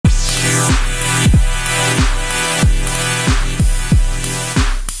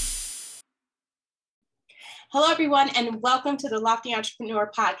Hello, everyone, and welcome to the Lofty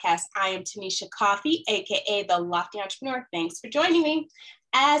Entrepreneur Podcast. I am Tanisha Coffey, aka the Lofty Entrepreneur. Thanks for joining me.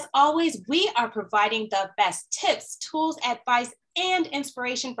 As always, we are providing the best tips, tools, advice, and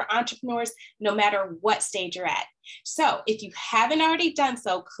inspiration for entrepreneurs, no matter what stage you're at. So if you haven't already done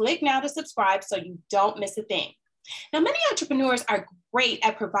so, click now to subscribe so you don't miss a thing. Now, many entrepreneurs are great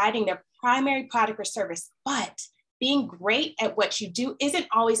at providing their primary product or service, but being great at what you do isn't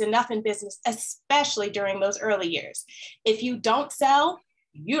always enough in business, especially during those early years. If you don't sell,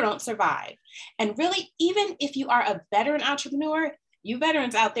 you don't survive. And really, even if you are a veteran entrepreneur, you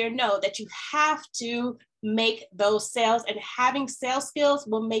veterans out there know that you have to make those sales, and having sales skills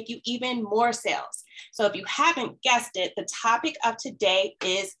will make you even more sales. So if you haven't guessed it, the topic of today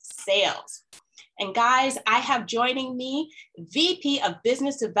is sales. And guys, I have joining me VP of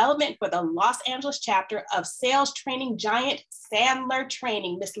Business Development for the Los Angeles chapter of sales training giant Sandler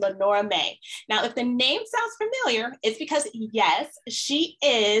Training, Miss Lenora May. Now, if the name sounds familiar, it's because, yes, she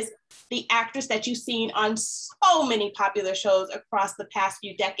is the actress that you've seen on so many popular shows across the past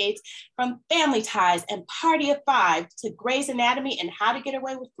few decades, from Family Ties and Party of Five to Grey's Anatomy and How to Get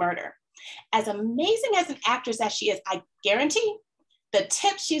Away with Murder. As amazing as an actress as she is, I guarantee the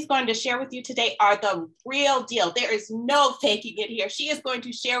tips she's going to share with you today are the real deal. There is no faking it here. She is going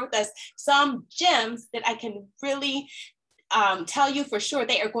to share with us some gems that I can really tell you for sure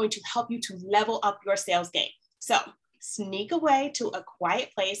they are going to help you to level up your sales game. So sneak away to a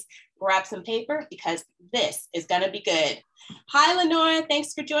quiet place, grab some paper, because this is going to be good. Hi, Lenora.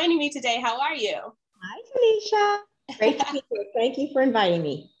 Thanks for joining me today. How are you? Hi, Tanisha. Great to be here. Thank you for inviting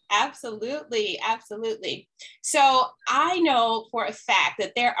me. Absolutely, absolutely. So I know for a fact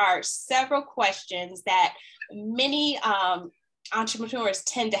that there are several questions that many entrepreneurs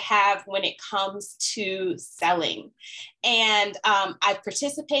tend to have when it comes to selling. And I've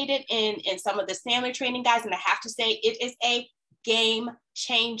participated in some of the Sandler training guys, and I have to say it is a game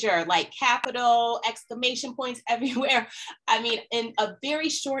changer, like capital exclamation points everywhere. I mean, in a very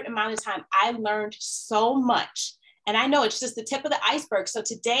short amount of time, I learned so much. And I know it's just the tip of the iceberg. So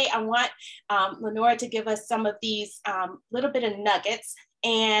today I want Lenora to give us some of these little bit of nuggets.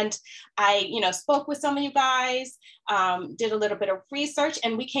 And I, spoke with some of you guys, did a little bit of research,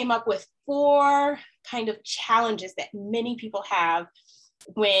 and we came up with 4 kind of challenges that many people have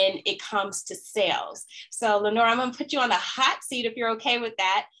when it comes to sales. So Lenora, I'm going to put you on the hot seat if you're okay with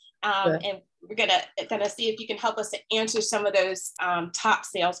that. Sure. And we're gonna see if you can help us to answer some of those top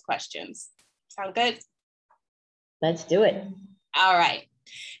sales questions. Sound good? Let's do it. All right.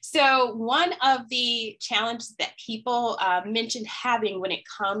 So one of the challenges that people mentioned having when it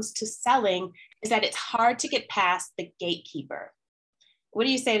comes to selling is that it's hard to get past the gatekeeper. What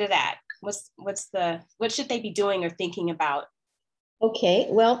do you say to that? What should they be doing or thinking about? Okay,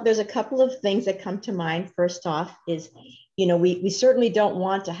 well, there's a couple of things that come to mind. First off is, we certainly don't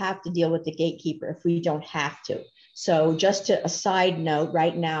want to have to deal with the gatekeeper if we don't have to. So just a side note,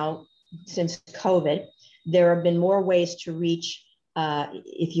 right now, since COVID, there have been more ways to reach,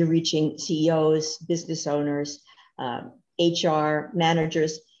 if you're reaching CEOs, business owners, HR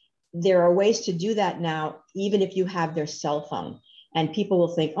managers, there are ways to do that now, even if you have their cell phone. And people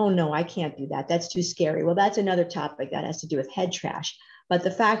will think, oh no, I can't do that. That's too scary. Well, that's another topic that has to do with head trash. But the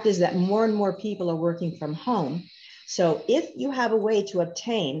fact is that more and more people are working from home. So if you have a way to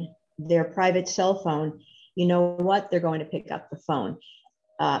obtain their private cell phone, you know what? They're going to pick up the phone.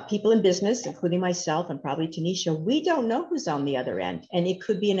 People in business, including myself and probably Tanisha, we don't know who's on the other end. And it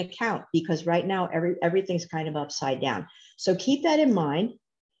could be an account, because right now everything's kind of upside down. So keep that in mind.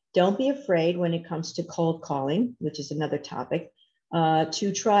 Don't be afraid when it comes to cold calling, which is another topic,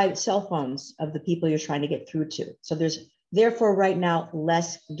 to try cell phones of the people you're trying to get through to. So there's therefore right now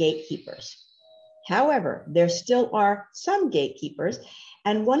less gatekeepers. However, there still are some gatekeepers.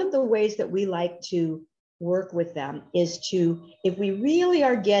 And one of the ways that we like to work with them is to, if we really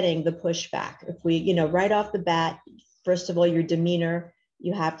are getting the pushback, if we, right off the bat, first of all, your demeanor,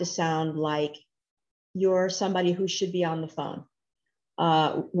 you have to sound like you're somebody who should be on the phone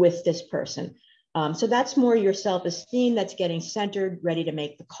with this person. So that's more your self-esteem that's getting centered, ready to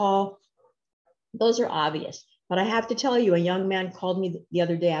make the call. Those are obvious. But I have to tell you, a young man called me the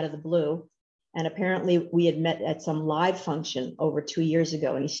other day out of the blue, and apparently we had met at some live function over 2 years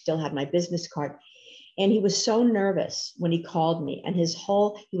ago, and he still had my business card. And he was so nervous when he called me, and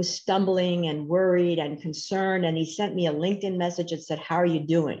he was stumbling and worried and concerned. And he sent me a LinkedIn message that said, how are you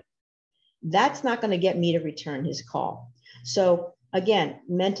doing? That's not going to get me to return his call. So again,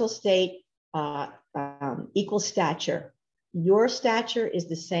 mental state, equal stature. Your stature is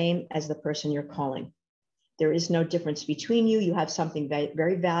the same as the person you're calling. There is no difference between you. You have something very,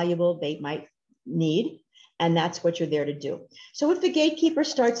 very valuable they might need. And that's what you're there to do. So if the gatekeeper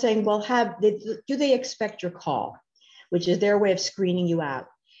starts saying, well, do they expect your call, which is their way of screening you out?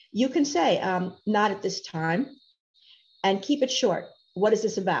 You can say, not at this time, and keep it short. What is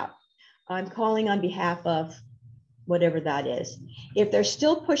this about? I'm calling on behalf of whatever that is. If they're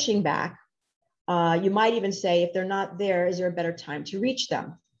still pushing back, you might even say, if they're not there, is there a better time to reach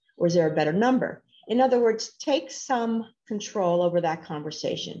them? Or is there a better number? In other words, take some control over that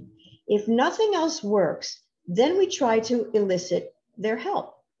conversation. If nothing else works, then we try to elicit their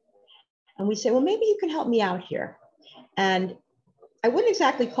help. And we say, well, maybe you can help me out here. And I wouldn't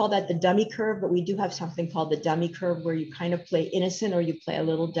exactly call that the dummy curve, but we do have something called the dummy curve where you kind of play innocent or you play a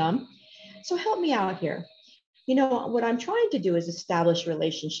little dumb. So help me out here. You know, what I'm trying to do is establish a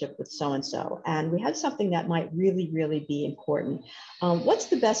relationship with so-and-so, and we have something that might really, really be important. What's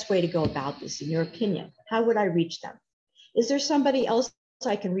the best way to go about this, in your opinion? How would I reach them? Is there somebody else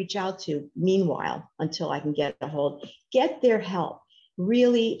I can reach out to meanwhile until I can get a hold? Get their help.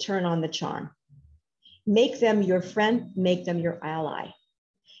 Really turn on the charm. Make them your friend, make them your ally.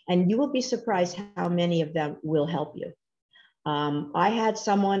 And you will be surprised how many of them will help you. I had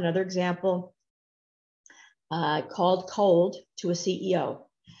someone, another example, called cold to a CEO.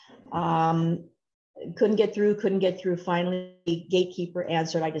 Couldn't get through. Finally, the gatekeeper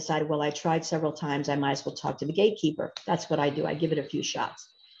answered. I decided, well, I tried several times. I might as well talk to the gatekeeper. That's what I do. I give it a few shots.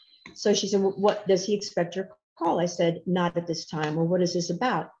 So she said, well, what does he expect your call? I said, not at this time. Well, what is this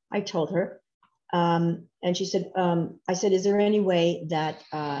about? I told her. And she said, I said, is there any way that,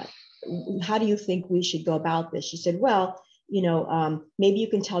 how do you think we should go about this? She said, well, you know, maybe you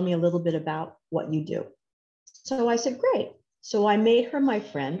can tell me a little bit about what you do. So I said, great. So I made her my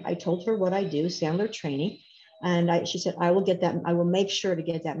friend. I told her what I do, Sandler training. And she said, I will make sure to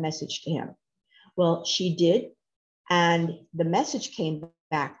get that message to him. Well, she did. And the message came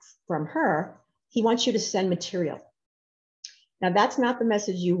back from her. He wants you to send material. Now, that's not the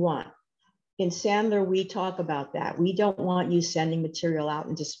message you want. In Sandler, we talk about that. We don't want you sending material out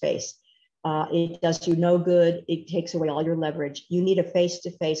into space. It does you no good. It takes away all your leverage. You need a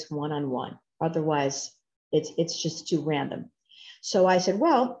face-to-face one-on-one. Otherwise, it's just too random. So I said,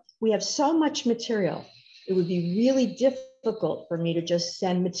 well, we have so much material. It would be really difficult for me to just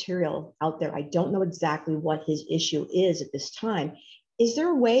send material out there. I don't know exactly what his issue is at this time. Is there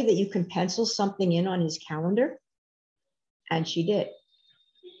a way that you can pencil something in on his calendar? And she did.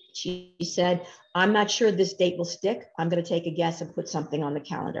 She said, I'm not sure this date will stick. I'm going to take a guess and put something on the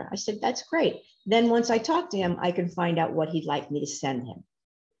calendar. I said, that's great. Then once I talk to him, I can find out what he'd like me to send him.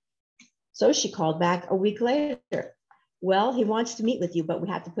 So she called back a week later. Well, he wants to meet with you, but we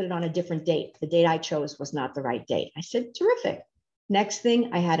have to put it on a different date. The date I chose was not the right date. I said, terrific. Next thing,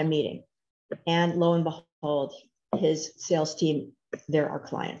 I had a meeting. And lo and behold, his sales team, they're our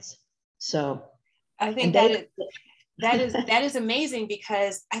clients. So I think that is amazing,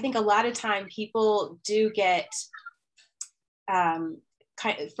 because I think a lot of time people do get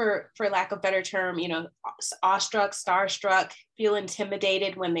for lack of better term, you know, awestruck, starstruck, feel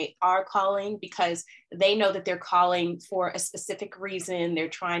intimidated when they are calling, because they know that they're calling for a specific reason. They're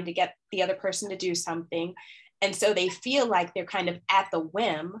trying to get the other person to do something. And so they feel like they're kind of at the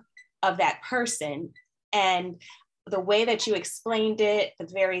whim of that person. And the way that you explained it,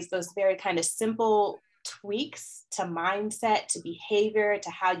 those very kind of simple tweaks to mindset, to behavior,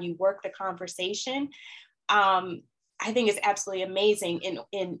 to how you work the conversation, I think is absolutely amazing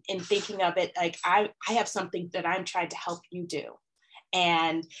in thinking of it like I have something that I'm trying to help you do.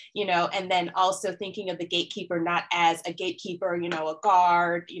 And, you know, and then also thinking of the gatekeeper not as a gatekeeper, you know, a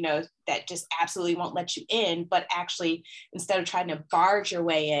guard, you know, that just absolutely won't let you in, but actually instead of trying to barge your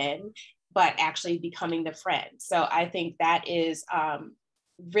way in, but actually becoming the friend. So I think that is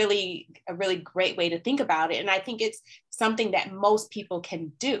really a really great way to think about it. And I think it's something that most people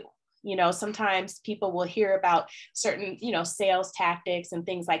can do. You know, sometimes people will hear about certain, you know, sales tactics and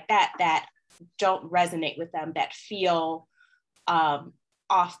things like that that don't resonate with them, that feel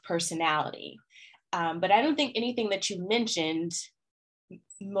off personality. But I don't think anything that you mentioned,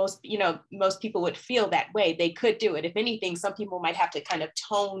 most people would feel that way. They could do it. If anything, some people might have to kind of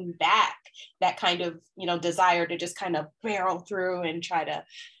tone back that kind of, you know, desire to just kind of barrel through and try to,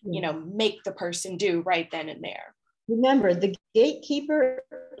 you know, make the person do right then and there. Remember, the gatekeeper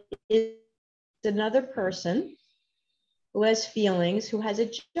is another person who has feelings, who has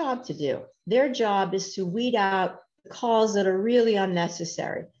a job to do. Their job is to weed out calls that are really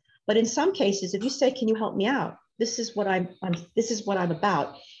unnecessary. But in some cases, if you say, can you help me out? This is what I'm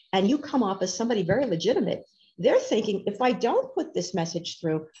about. And you come off as somebody very legitimate. They're thinking, if I don't put this message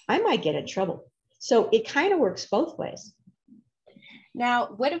through, I might get in trouble. So it kind of works both ways. Now,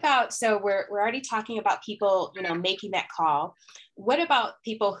 what about, so we're already talking about people, you know, making that call. What about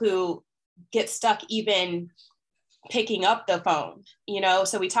people who get stuck even picking up the phone? You know,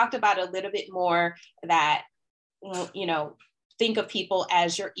 so we talked about a little bit more that, you know, think of people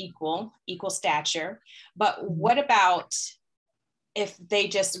as your equal stature. But what about if they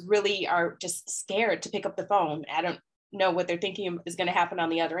just really are just scared to pick up the phone? I don't know what they're thinking is going to happen on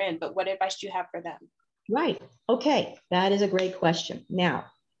the other end, but what advice do you have for them? Right. Okay. That is a great question. Now,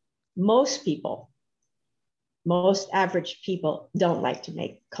 most average people don't like to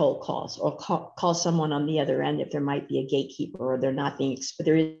make cold calls or call someone on the other end if there might be a gatekeeper or there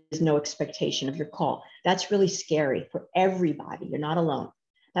is no expectation of your call. That's really scary for everybody. You're not alone.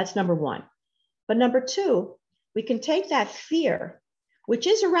 That's number one. But number two, we can take that fear, which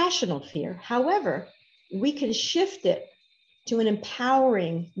is a rational fear. However, we can shift it to an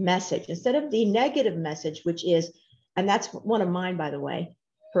empowering message instead of the negative message, which is, and that's one of mine, by the way,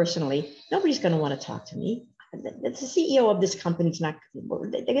 personally, nobody's going to want to talk to me. The CEO of this company is not, they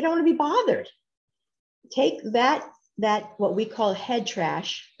don't want to be bothered. Take that what we call head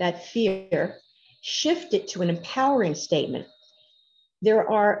trash, that fear, shift it to an empowering statement. There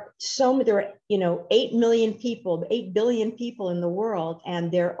are 8 billion people in the world,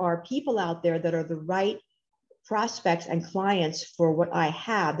 and there are people out there that are the right prospects and clients for what I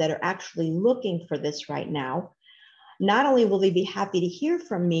have that are actually looking for this right now. Not only will they be happy to hear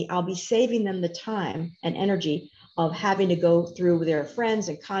from me, I'll be saving them the time and energy of having to go through their friends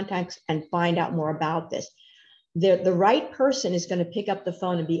and contacts and find out more about this. The right person is going to pick up the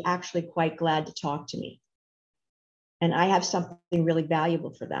phone and be actually quite glad to talk to me. And I have something really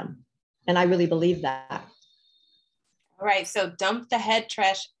valuable for them. And I really believe that. All right. So dump the head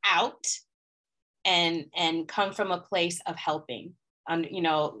trash out and come from a place of helping,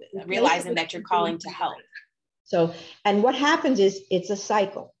 realizing that you're calling to help. So, and what happens is it's a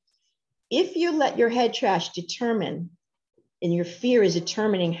cycle. If you let your head trash determine, and your fear is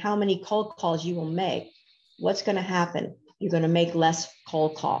determining how many cold calls you will make, what's going to happen? You're going to make less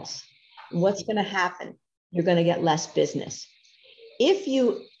cold calls. What's going to happen? You're going to get less business. If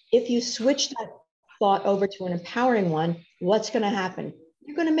you switch that thought over to an empowering one, what's going to happen?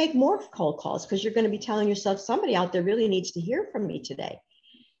 You're going to make more cold calls because you're going to be telling yourself, somebody out there really needs to hear from me today.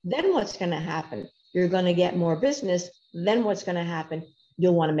 Then what's going to happen? You're going to get more business. Then what's going to happen?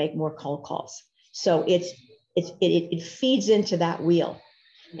 You'll want to make more cold calls. So it feeds into that wheel,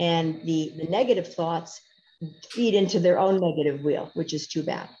 and the negative thoughts feed into their own negative wheel, which is too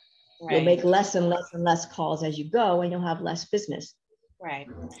bad. Right. You'll make less and less and less calls as you go, and you'll have less business. Right.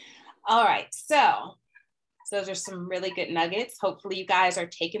 All right. So those are some really good nuggets. Hopefully you guys are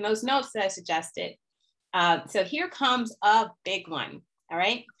taking those notes that I suggested. So here comes a big one. All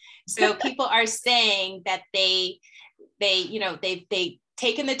right. So people are saying that they've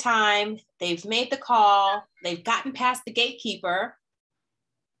taken the time, they've made the call, they've gotten past the gatekeeper,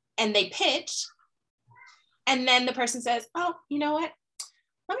 and they pitch. And then the person says, oh, you know what?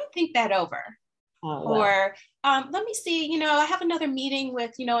 Let me think that over. Oh, wow. Or let me see, I have another meeting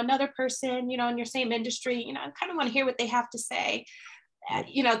with, another person, in your same industry, I kind of want to hear what they have to say.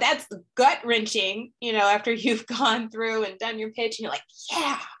 That's gut wrenching, after you've gone through and done your pitch and you're like,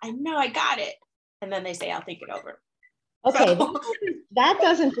 yeah, I know, I got it. And then they say, I'll think it over. Okay, that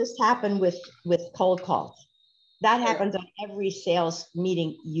doesn't just happen with cold calls. That happens on every sales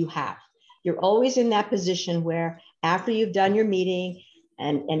meeting you have. You're always in that position where after you've done your meeting,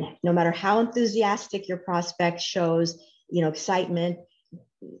 and no matter how enthusiastic your prospect shows, excitement,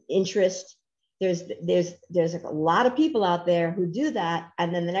 interest, there's a lot of people out there who do that.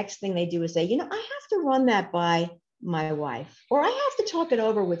 And then the next thing they do is say, I have to run that by my wife, or I have to talk it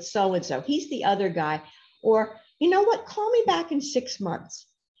over with so-and-so. He's the other guy. Or, you know what, call me back in 6 months.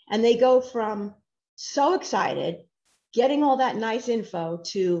 And they go from so excited, getting all that nice info,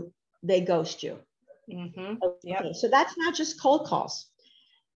 to they ghost you. Mm-hmm. Yep. Okay, so that's not just cold calls.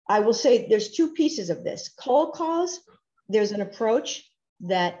 I will say there's two pieces of this. Cold calls, there's an approach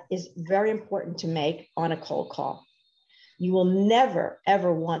that is very important to make on a cold call. You will never,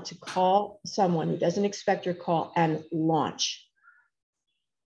 ever want to call someone who doesn't expect your call and launch.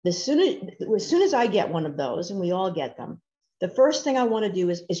 As soon as I get one of those, and we all get them, the first thing I want to do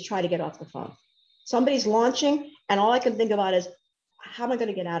is try to get off the phone. Somebody's launching, and all I can think about is, how am I going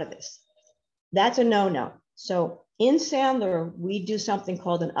to get out of this? That's a no-no. So in Sandler, we do something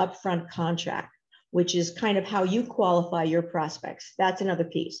called an upfront contract, which is kind of how you qualify your prospects. That's another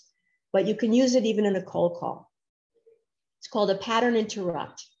piece. But you can use it even in a cold call. It's called a pattern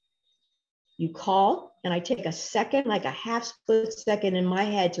interrupt. You call, and I take a second, like a half split second in my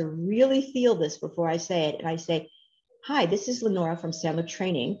head, to really feel this before I say it. And I say, hi, this is Lenora from Sandler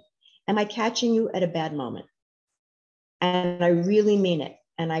Training. Am I catching you at a bad moment? And I really mean it.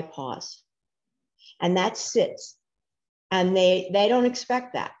 And I pause. And that sits. And they don't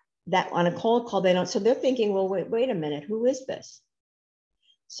expect that on a cold call, they don't. So they're thinking, well, wait a minute, who is this?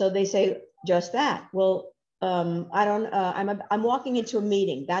 So they say just that. Well, I don't, I'm walking into a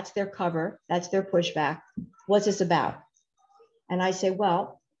meeting. That's their cover. That's their pushback. What's this about? And I say,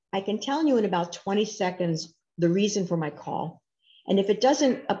 well, I can tell you in about 20 seconds the reason for my call. And if it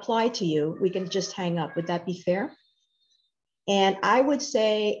doesn't apply to you, we can just hang up. Would that be fair? And I would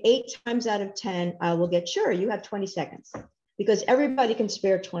say 8 times out of 10, I will get, sure, you have 20 seconds, because everybody can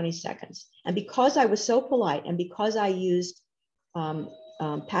spare 20 seconds. And because I was so polite, and because I used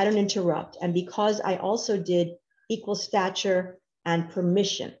pattern interrupt, and because I also did equal stature and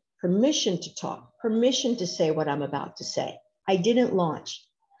permission to talk, permission to say what I'm about to say. I didn't launch.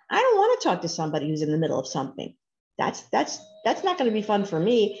 I don't want to talk to somebody who's in the middle of something. That's not going to be fun for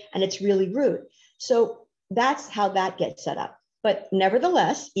me, and it's really rude. So that's how that gets set up. But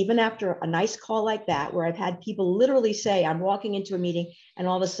nevertheless, even after a nice call like that, where I've had people literally say, I'm walking into a meeting, and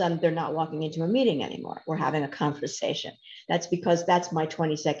all of a sudden they're not walking into a meeting anymore. We're having a conversation. That's because that's my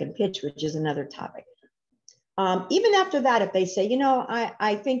 20-second pitch, which is another topic. Even after that, if they say,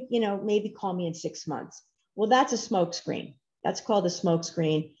 I think, maybe call me in 6 months. Well, that's a smoke screen. That's called a smoke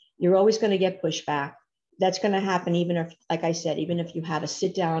screen. You're always going to get pushback. That's going to happen even if, like I said, even if you have a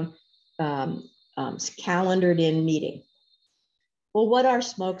sit down, calendared in meeting. Well, what are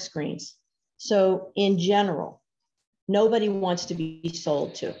smoke screens? So in general, nobody wants to be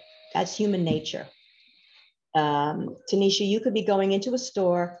sold to. That's human nature. Tanisha, you could be going into a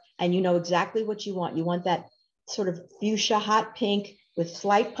store and you know exactly what you want. You want that sort of fuchsia hot pink with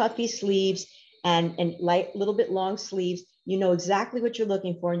slight puffy sleeves and light, little bit long sleeves. You know exactly what you're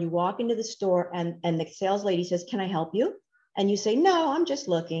looking for. And you walk into the store and the sales lady says, can I help you? And you say, no, I'm just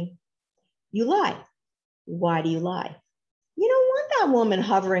looking. You lie. Why do you lie? You don't want that woman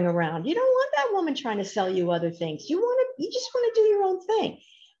hovering around. You don't want that woman trying to sell you other things. You just want to do your own thing.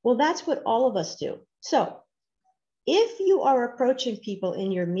 Well, that's what all of us do. So if you are approaching people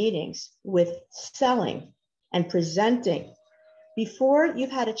in your meetings with selling and presenting before you've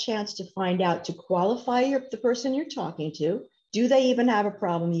had a chance to find out, to qualify the person you're talking to, do they even have a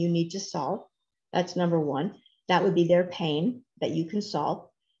problem you need to solve? That's number one. That would be their pain that you can solve.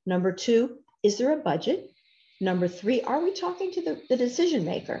 Number two, is there a budget? Number three, are we talking to the decision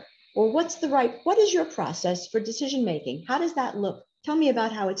maker? Or what is your process for decision making? How does that look? Tell me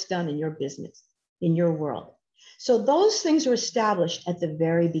about how it's done in your business, in your world. So those things are established at the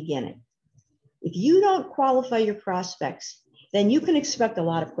very beginning. If you don't qualify your prospects, then you can expect a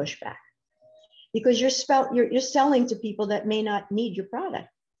lot of pushback, because you're selling to people that may not need your product.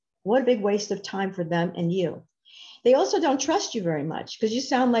 What a big waste of time for them and you. They also don't trust you very much because you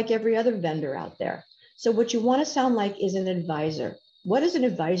sound like every other vendor out there. So what you want to sound like is an advisor. What does an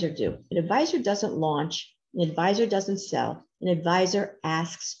advisor do? An advisor doesn't launch. An advisor doesn't sell. An advisor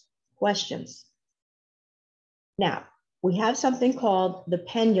asks questions. Now, we have something called the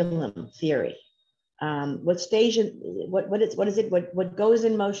pendulum theory. What goes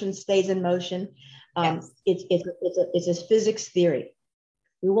in motion stays in motion. Yes. It's a physics theory.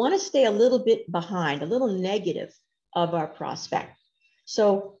 We want to stay a little bit behind, a little negative of our prospect.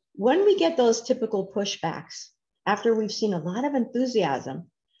 So when we get those typical pushbacks, after we've seen a lot of enthusiasm,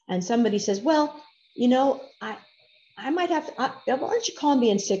 and somebody says, well, I might have to, why don't you call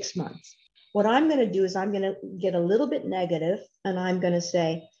me in 6 months? What I'm going to do is I'm going to get a little bit negative, and I'm going to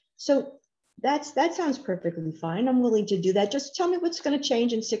say, so that sounds perfectly fine. I'm willing to do that. Just tell me what's going to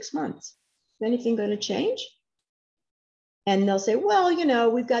change in 6 months. Is anything going to change? And they'll say, well,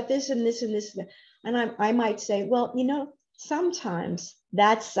 we've got this and this and this. And I might say, well, sometimes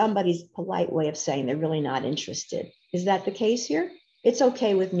that's somebody's polite way of saying they're really not interested. Is that the case here? It's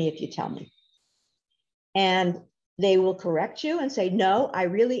okay with me if you tell me. And they will correct you and say, no, I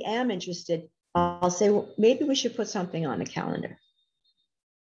really am interested. I'll say, well, maybe we should put something on the calendar.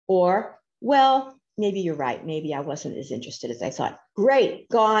 Or, well, maybe you're right. Maybe I wasn't as interested as I thought. Great,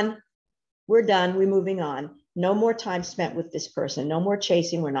 gone. We're done. We're moving on. No more time spent with this person. No more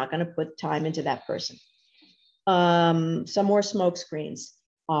chasing. We're not going to put time into that person. Some more smoke screens.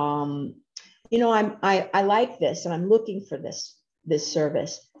 I like this and I'm looking for this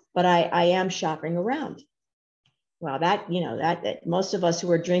service, but I am shopping around. Well, that most of us who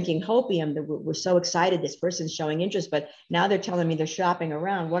are drinking hopium, that we're so excited this person's showing interest, but now they're telling me they're shopping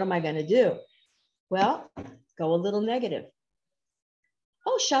around. What am I going to do? Well, go a little negative.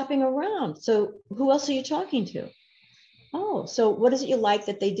 Oh, shopping around. So who else are you talking to? Oh, so what is it you like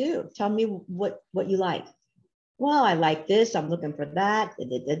that they do? Tell me what you like. Well, I like this. I'm looking for that. Da,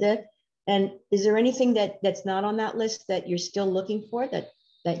 da, da, da. And is there anything that's not on that list that you're still looking for, that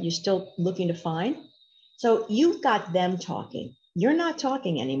you're still looking to find? So you've got them talking. You're not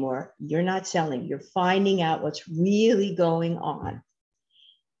talking anymore. You're not selling. You're finding out what's really going on.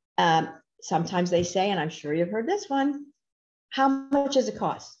 Sometimes they say, and I'm sure you've heard this one, how much does it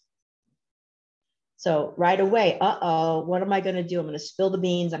cost? So right away, what am I going to do? I'm going to spill the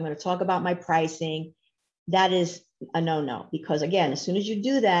beans. I'm going to talk about my pricing. That is a no-no, because again, as soon as you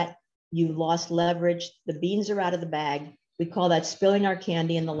do that, you lost leverage. The beans are out of the bag. We call that spilling our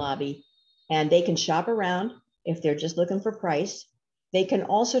candy in the lobby. And they can shop around if they're just looking for price. They can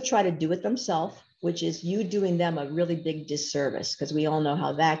also try to do it themselves, which is you doing them a really big disservice, because we all know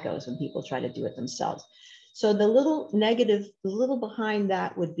how that goes when people try to do it themselves. So the little negative, the little behind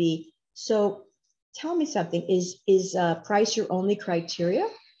that would be, so tell me something, is price your only criteria?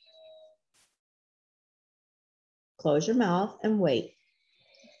 Close your mouth and wait.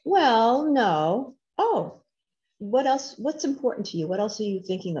 Well, no. Oh, what else? What's important to you? What else are you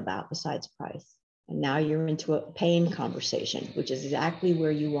thinking about besides price? And now you're into a pain conversation, which is exactly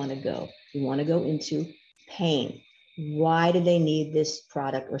where you want to go. You want to go into pain. Why do they need this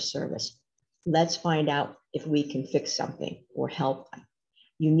product or service? Let's find out if we can fix something or help them.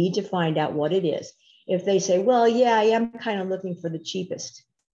 You need to find out what it is. If they say, well, yeah, I am kind of looking for the cheapest.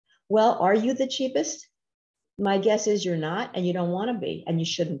 Well, are you the cheapest? My guess is you're not, and you don't want to be, and you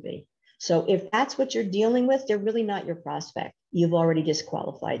shouldn't be. So if that's what you're dealing with, they're really not your prospect. You've already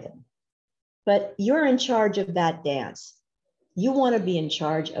disqualified them. But you're in charge of that dance. You want to be in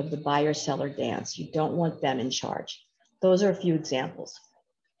charge of the buyer-seller dance. You don't want them in charge. Those are a few examples.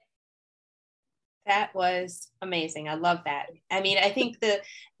 That was amazing. I love that. I mean, I think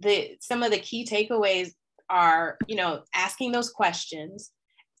some of the key takeaways are, asking those questions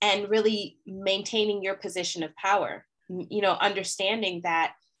and really maintaining your position of power, understanding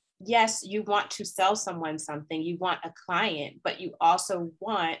that, yes, you want to sell someone something, you want a client, but you also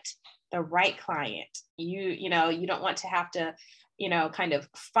want the right client. You don't want to have to, kind of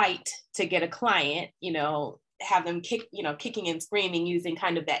fight to get a client, have them kicking and screaming, using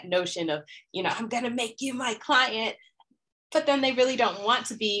kind of that notion of, I'm going to make you my client, but then they really don't want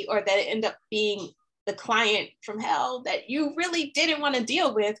to be, or that end up being the client from hell that you really didn't want to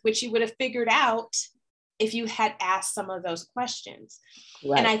deal with, which you would have figured out if you had asked some of those questions.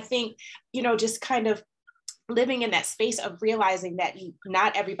 Right. And I think, just kind of living in that space of realizing that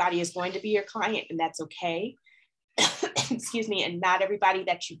not everybody is going to be your client, and that's okay. Excuse me. And not everybody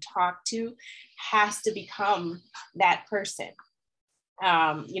that you talk to has to become that person,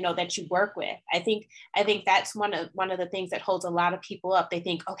 that you work with. I think that's one of the things that holds a lot of people up. They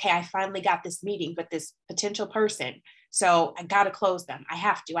think, okay, I finally got this meeting with this potential person, so I got to close them. I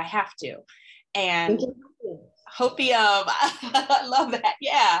have to. And hopium, I love that.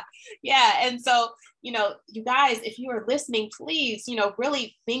 Yeah. And so, you guys, if you are listening, please,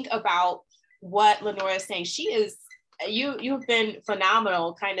 really think about what Lenora is saying. You've been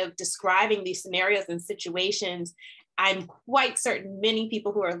phenomenal kind of describing these scenarios and situations. I'm quite certain many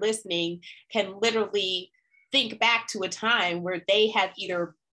people who are listening can literally think back to a time where they have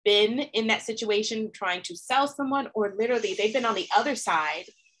either been in that situation trying to sell someone, or literally they've been on the other side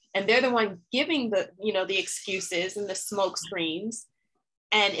and they're the one giving the excuses and the smoke screens.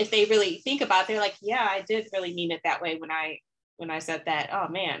 And if they really think about it, they're like, yeah, I did really mean it that way when I said that. Oh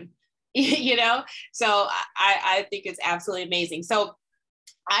man, so I think it's absolutely amazing. So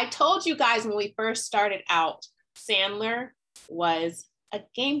I told you guys when we first started out, Sandler was a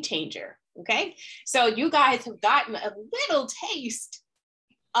game changer. Okay. So you guys have gotten a little taste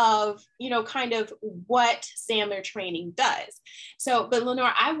of, kind of what Sandler training does. So, but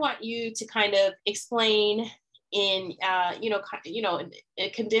Lenore, I want you to kind of explain in, in a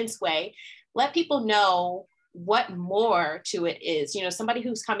condensed way, let people know what more to it is, somebody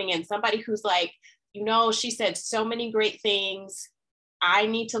who's coming in, somebody who's like, she said so many great things. I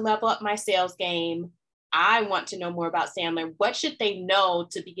need to level up my sales game. I want to know more about Sandler. What should they know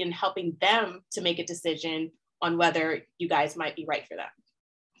to begin helping them to make a decision on whether you guys might be right for them?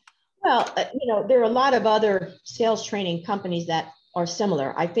 Well, there are a lot of other sales training companies that are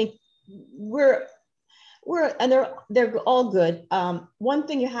similar. I think and they're all good. One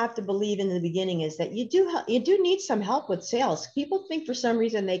thing you have to believe in the beginning is that you do need some help with sales. People think for some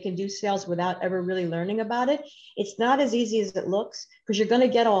reason they can do sales without ever really learning about it. It's not as easy as it looks, because you're going to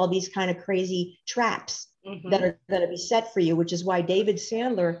get all these kind of crazy traps that are going to be set for you, which is why David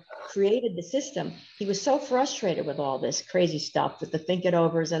Sandler created the system. He was so frustrated with all this crazy stuff, with the think it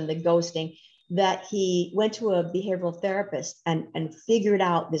overs and the ghosting, that he went to a behavioral therapist and figured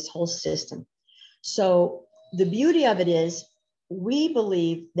out this whole system. So the beauty of it is we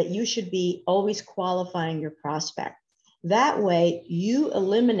believe that you should be always qualifying your prospect. That way you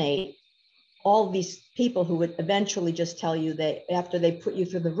eliminate all these people who would eventually just tell you that after they put you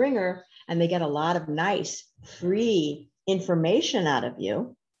through the ringer and they get a lot of nice free information out of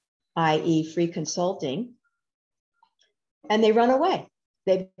you, i.e. free consulting, and they run away.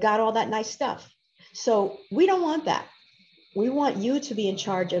 They've got all that nice stuff. So we don't want that. We want you to be in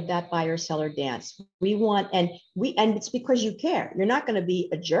charge of that buyer seller dance. We want, and it's because you care. You're not going to be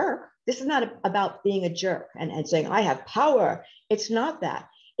a jerk. This is not about being a jerk and saying, I have power. It's not that.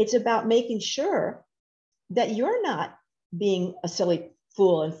 It's about making sure that you're not being a silly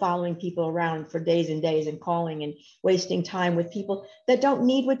fool and following people around for days and days and calling and wasting time with people that don't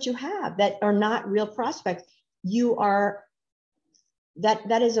need what you have, that are not real prospects. You are,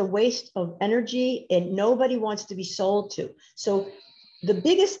 that is a waste of energy and nobody wants to be sold to. So the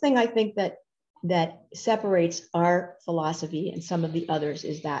biggest thing I think that separates our philosophy and some of the others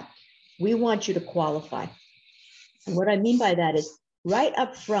is that we want you to qualify. And what I mean by that is right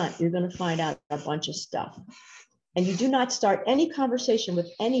up front, you're going to find out a bunch of stuff. And you do not start any conversation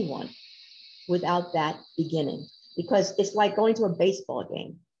with anyone without that beginning, because it's like going to a baseball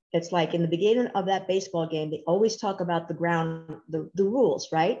game. It's like in the beginning of that baseball game, they always talk about the ground, the rules,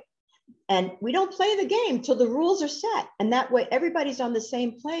 right? And we don't play the game till the rules are set. And that way everybody's on the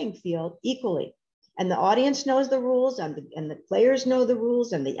same playing field equally. And the audience knows the rules and the players know the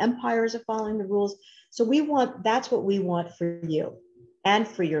rules and the umpires are following the rules. So that's what we want for you and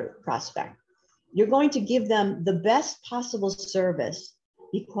for your prospect. You're going to give them the best possible service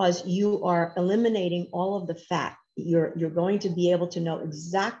because you are eliminating all of the fat. You're going to be able to know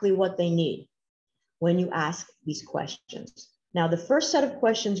exactly what they need when you ask these questions. Now, the first set of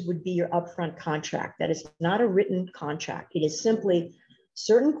questions would be your upfront contract. That is not a written contract. It is simply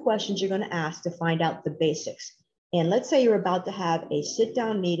certain questions you're going to ask to find out the basics. And let's say you're about to have a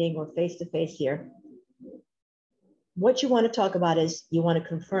sit-down meeting or face-to-face here. What you want to talk about is you want to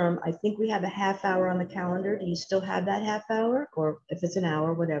confirm, I think we have a half hour on the calendar. Do you still have that half hour? Or if it's an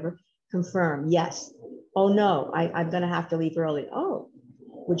hour, whatever, confirm, yes. Oh, no, I'm going to have to leave early. Oh,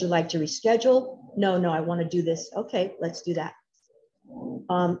 would you like to reschedule? No, I want to do this. Okay, let's do that.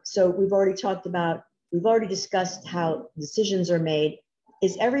 So we've already discussed how decisions are made.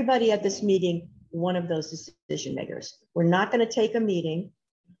 Is everybody at this meeting one of those decision makers? We're not going to take a meeting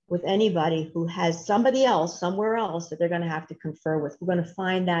with anybody who has somebody else somewhere else that they're going to have to confer with. We're going to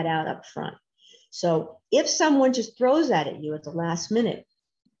find that out up front. So if someone just throws that at you at the last minute,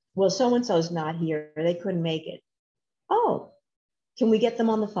 well, so-and-so's not here, they couldn't make it. Oh, can we get them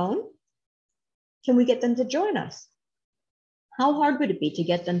on the phone? Can we get them to join us? How hard would it be to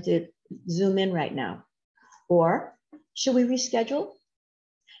get them to Zoom in right now? Or should we reschedule?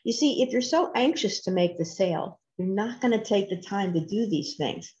 You see, if you're so anxious to make the sale, you're not going to take the time to do these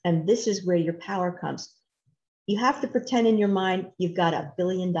things. And this is where your power comes. You have to pretend in your mind you've got $1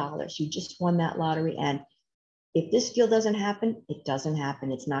 billion. You just won that lottery. And if this deal doesn't happen, it doesn't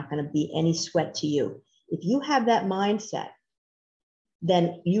happen. It's not going to be any sweat to you. If you have that mindset,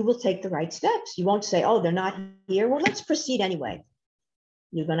 then you will take the right steps. You won't say, oh, they're not here. Well, let's proceed anyway.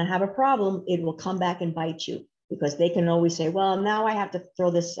 You're going to have a problem. It will come back and bite you because they can always say, well, now I have to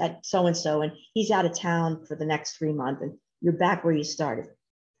throw this at so-and-so and he's out of town for the next 3 months and you're back where you started.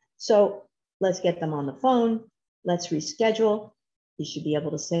 So let's get them on the phone. Let's reschedule. You should be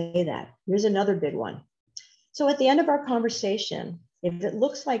able to say that. Here's another big one. So at the end of our conversation, if it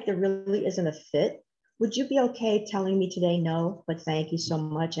looks like there really isn't a fit, would you be okay telling me today no, but thank you so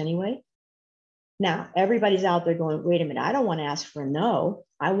much anyway? Now, everybody's out there going, wait a minute, I don't want to ask for a no.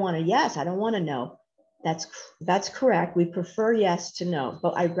 I want a yes. I don't want a no. That's correct. We prefer yes to no,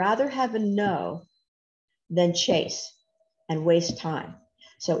 but I'd rather have a no than chase and waste time.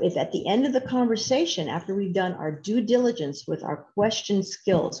 So if at the end of the conversation, after we've done our due diligence with our question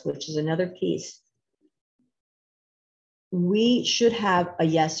skills, which is another piece, we should have a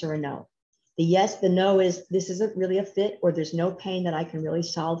yes or a no. The yes, the no is this isn't really a fit, or there's no pain that I can really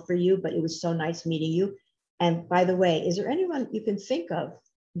solve for you, but it was so nice meeting you. And by the way, is there anyone you can think of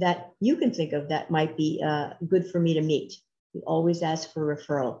that might be good for me to meet? We always ask for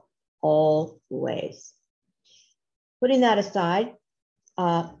referral, always. Putting that aside,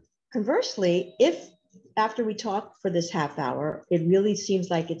 conversely, if after we talk for this half hour, it really seems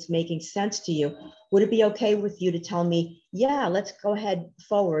like it's making sense to you, would it be okay with you to tell me, yeah, let's go ahead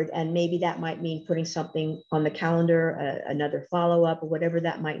forward, and maybe that might mean putting something on the calendar, another follow-up or whatever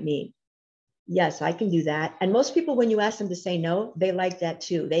that might mean? Yes, I can do that. And most people, when you ask them to say no, they like that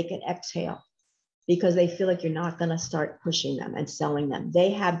too. They can exhale because they feel like you're not going to start pushing them and selling them.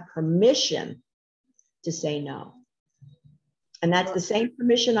 They have permission to say no. And that's the same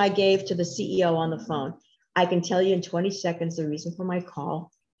permission I gave to the CEO on the phone. I can tell you in 20 seconds the reason for my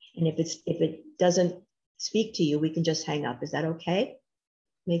call. And if it doesn't speak to you, we can just hang up. Is that okay?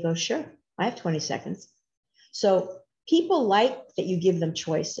 They go, sure, I have 20 seconds. So people like that you give them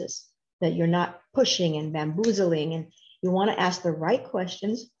choices, that you're not pushing and bamboozling, and you want to ask the right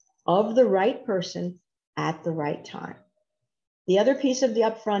questions of the right person at the right time. The other piece of the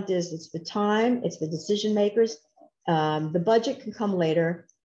upfront is it's the time, it's the decision makers. The budget can come later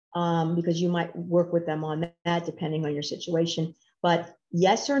because you might work with them on that depending on your situation. But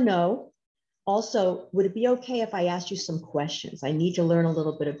yes or no. Also, would it be okay if I asked you some questions? I need to learn a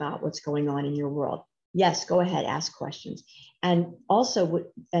little bit about what's going on in your world. Yes, go ahead, ask questions. And also,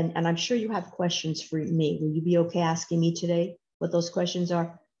 and I'm sure you have questions for me. Will you be okay asking me today what those questions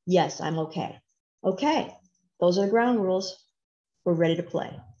are? Yes, I'm okay. Okay, those are the ground rules. We're ready to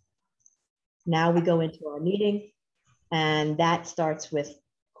play. Now we go into our meeting, and that starts with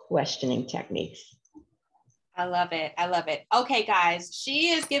questioning techniques. I love it. I love it. Okay, guys, she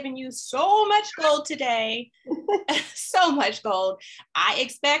is giving you so much gold today. So much gold. I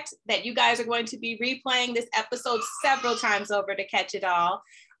expect that you guys are going to be replaying this episode several times over to catch it all.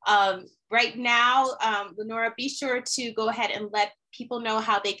 Right now, Lenora, be sure to go ahead and let people know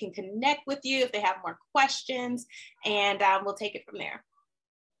how they can connect with you if they have more questions, and we'll take it from there.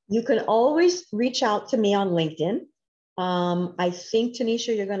 You can always reach out to me on LinkedIn. I think,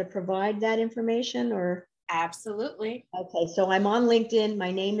 Tanisha, you're going to provide that information, or? Absolutely. Okay, so I'm on LinkedIn.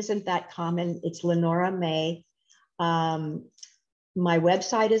 My name isn't that common. It's Lenora May. My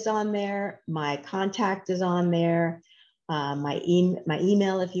website is on there. My contact is on there. My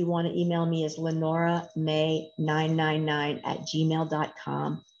email, if you want to email me, is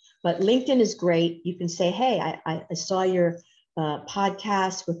lenoramay999@gmail.com. But LinkedIn is great. You can say, hey, I saw your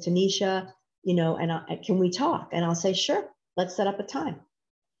podcast with Tanisha, you know, and can we talk? And I'll say, sure, let's set up a time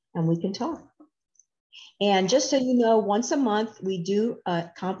and we can talk. And just so you know, once a month, we do a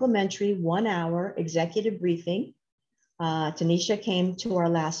complimentary 1-hour executive briefing. Tanisha came to our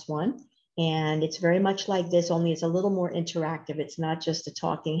last one, and it's very much like this, only it's a little more interactive. It's not just a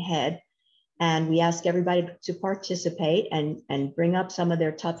talking head. And we ask everybody to participate and bring up some of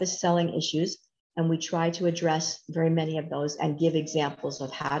their toughest selling issues. And we try to address very many of those and give examples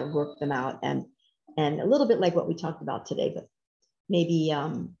of how to work them out. And a little bit like what we talked about today, but maybe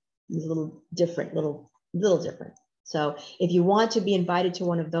a little different, little different. So if you want to be invited to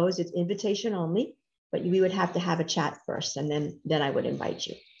one of those, it's invitation only, but we would have to have a chat first, and then I would invite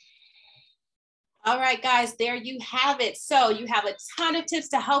you. All right, guys, there you have it. So you have a ton of tips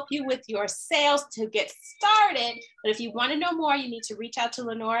to help you with your sales to get started. But if you want to know more, you need to reach out to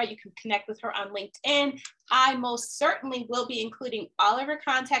Lenora. You can connect with her on LinkedIn. I most certainly will be including all of her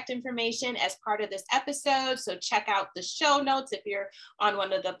contact information as part of this episode. So check out the show notes if you're on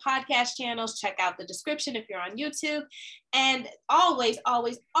one of the podcast channels. Check out the description if you're on YouTube. And always,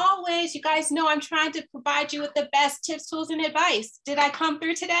 always, always, you guys know I'm trying to provide you with the best tips, tools, and advice. Did I come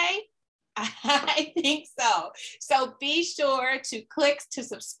through today? I think so. So be sure to click to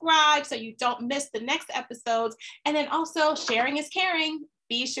subscribe so you don't miss the next episodes. And then also, sharing is caring.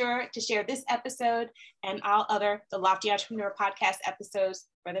 Be sure to share this episode and all other The Lofty Entrepreneur podcast episodes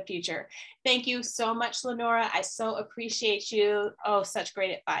for the future. Thank you so much, Lenora. I so appreciate you. Oh, such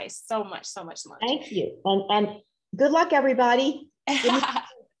great advice. So much, so much, so much. Thank you. And good luck, everybody.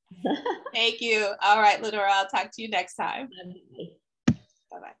 Thank you. All right, Lenora, I'll talk to you next time.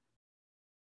 Bye-bye.